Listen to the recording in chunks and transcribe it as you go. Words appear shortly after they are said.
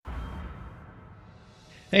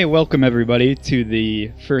Hey, welcome everybody to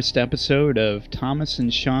the first episode of Thomas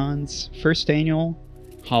and Sean's first annual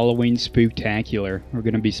Halloween Spooktacular. We're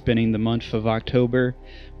going to be spending the month of October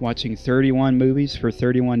watching 31 movies for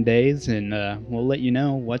 31 days, and we'll let you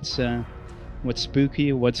know what's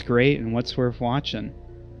spooky, what's great, and what's worth watching.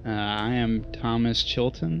 I am Thomas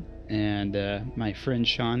Chilton, and my friend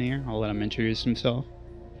Sean here. I'll let him introduce himself.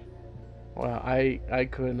 Wow, I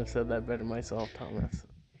couldn't have said that better myself, Thomas.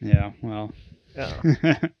 Yeah, well.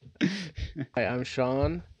 Yeah. Hi, I'm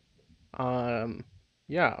Sean. Um,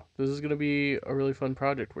 yeah, this is gonna be a really fun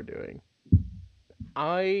project we're doing.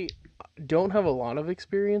 I don't have a lot of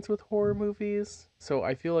experience with horror movies, so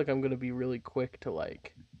I feel like I'm gonna be really quick to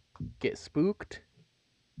get spooked.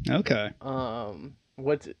 Okay.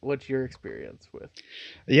 What's your experience with?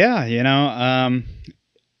 Yeah, I'm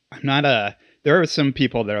not a. There are some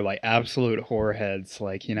people that are like absolute horror heads.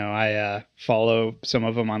 Like, I follow some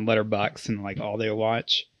of them on Letterboxd, and like all they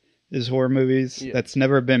watch is horror movies. Yeah. That's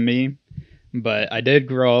never been me, but I did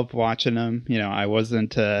grow up watching them. I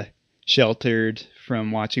wasn't sheltered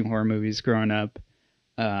from watching horror movies growing up.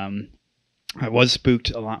 Um, I was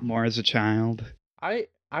spooked a lot more as a child. I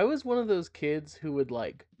was one of those kids who would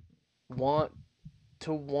want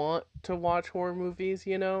want to watch horror movies,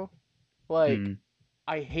 you know? Like Hmm.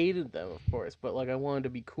 I hated them, of course, but I wanted to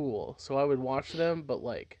be cool, so I would watch them, but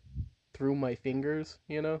through my fingers,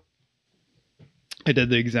 you know? I did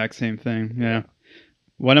the exact same thing. Yeah. Yeah.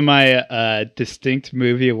 One of my distinct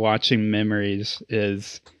movie watching memories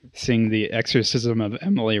is seeing The Exorcism of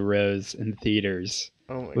Emily Rose in theaters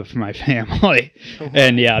Oh my. with my family. Oh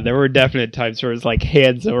And my. yeah, there were definite times where it was like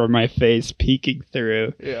hands over my face peeking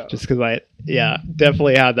through Yeah. just because yeah,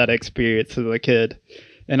 definitely had that experience as a kid.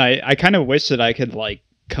 And I kind of wish that I could like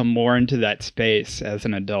come more into that space as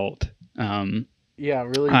an adult. Yeah.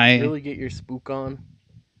 Really, I, really get your spook on.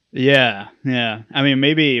 yeah, yeah. I mean,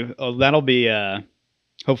 maybe that'll be,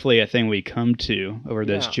 hopefully a thing we come to over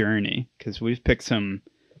this Yeah. journey because we've picked some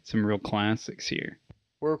real classics here.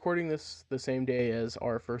 We're recording this the same day as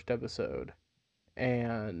our first episode,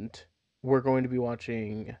 and we're going to be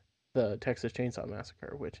watching the Texas Chainsaw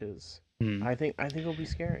Massacre, which is, Hmm. I think it'll be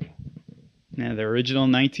scary. Yeah, the original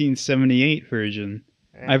 1978 version.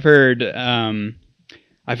 Yeah.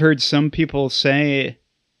 I've heard some people say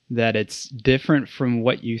that it's different from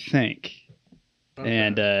what you think,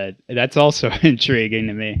 and Okay. that's also intriguing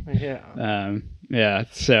to me. Yeah. Yeah,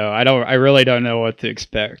 so I really don't know what to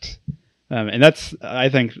expect, and that's, I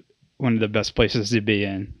think, one of the best places to be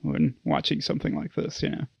in when watching something like this.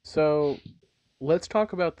 So let's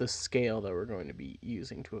talk about the scale that we're going to be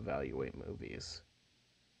using to evaluate movies.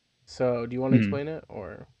 So, do you want to Hmm. explain it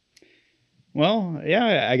or? Well,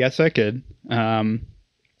 yeah, I guess I could.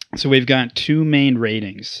 So we've got two main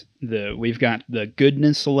ratings. We've got the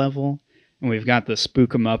goodness level, and we've got the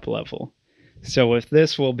spook 'em up level. So with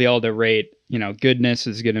this, we'll be able to rate. Goodness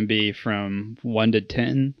is going to be from 1 to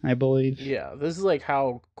 10, I believe. Yeah, this is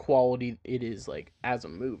how quality it is as a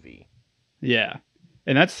movie. Yeah,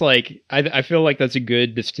 and that's like I feel like that's a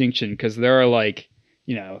good distinction because there are like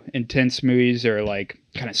intense movies or like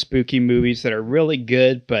kind of spooky movies that are really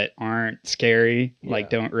good but aren't scary. Like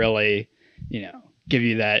Yeah. don't really give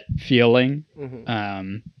you that feeling. Hmm.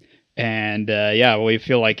 Um, and yeah, we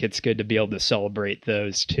feel like it's good to be able to celebrate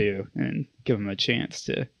those too and give them a chance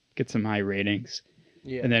to get some high ratings.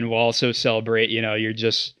 Yeah. And then we'll also celebrate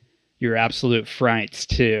your absolute frights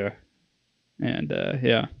too. And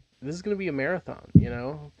yeah. This is going to be a marathon,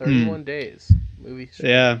 Hmm. 31 days. Movie straight.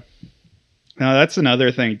 Yeah. Now that's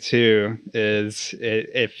another thing too. Is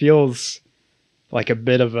it feels like a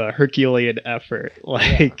bit of a Herculean effort,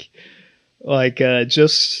 Yeah. like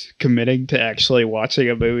just committing to actually watching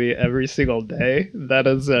a movie every single day. That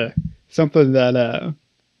is something that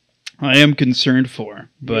I am concerned for,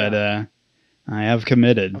 but Yeah. I have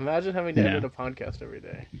committed. Imagine having to You know, edit a podcast every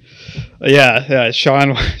day. yeah, yeah.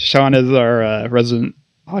 Sean is our resident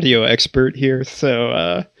audio expert here,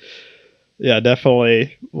 so yeah,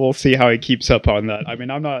 definitely. We'll see how he keeps up on that. I mean,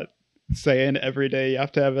 I'm not saying every day you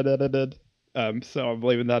have to have it edited, so I'm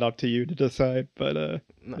leaving that up to you to decide. But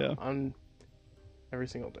No, yeah, I'm every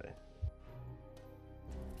single day.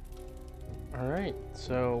 All right.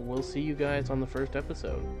 So, we'll see you guys on the first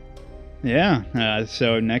episode. yeah.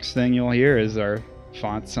 So next thing you'll hear is our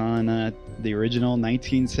thoughts on the original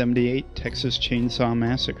 1978 Texas Chainsaw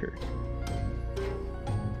Massacre.